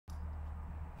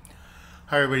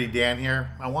Hi everybody, Dan here.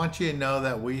 I want you to know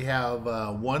that we have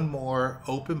one more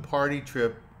open party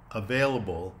trip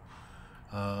available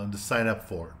to sign up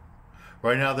for.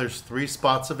 Right now there's 3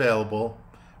 spots available.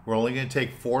 We're only going to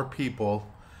take 4 people,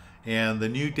 and the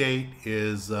new date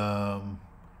is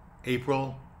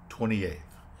April 28th.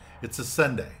 It's a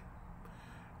Sunday.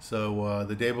 So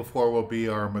the day before will be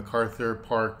our MacArthur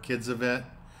Park Kids event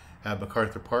at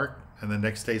MacArthur Park, and the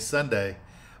next day, Sunday,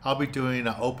 I'll be doing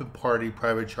an open party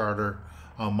private charter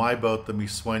on my boat, the Mi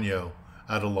Sueño,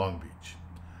 out of Long Beach.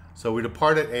 So we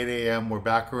depart at 8 a.m. We're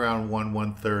back around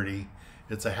 1:30.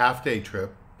 It's a half-day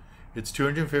trip. It's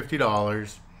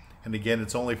 $250, and again,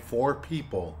 it's only 4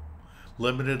 people.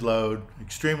 Limited load,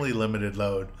 extremely limited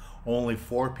load. Only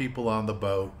 4 people on the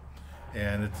boat,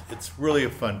 and it's really a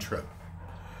fun trip.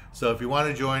 So if you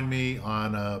want to join me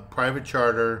on a private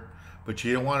charter, but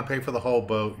you don't want to pay for the whole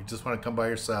boat, you just want to come by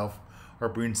yourself or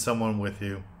bring someone with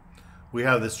you, we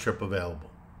have this trip available.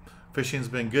 Fishing's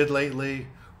been good lately.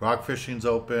 Rock fishing's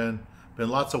open. Been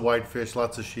lots of whitefish,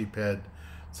 lots of sheephead.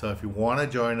 So if you want to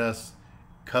join us,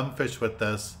 come fish with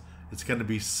us. It's going to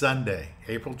be Sunday,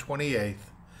 April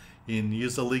 28th. You can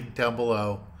use the link down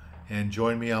below and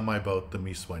join me on my boat, the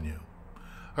Mi Sueño.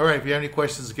 All right, if you have any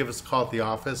questions, give us a call at the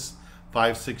office,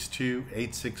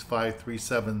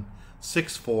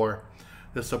 562-865-3764.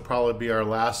 This will probably be our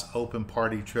last open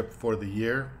party trip for the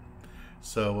year.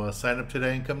 So sign up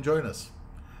today and come join us.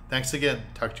 Thanks again.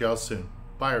 Talk to y'all soon.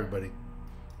 Bye, everybody.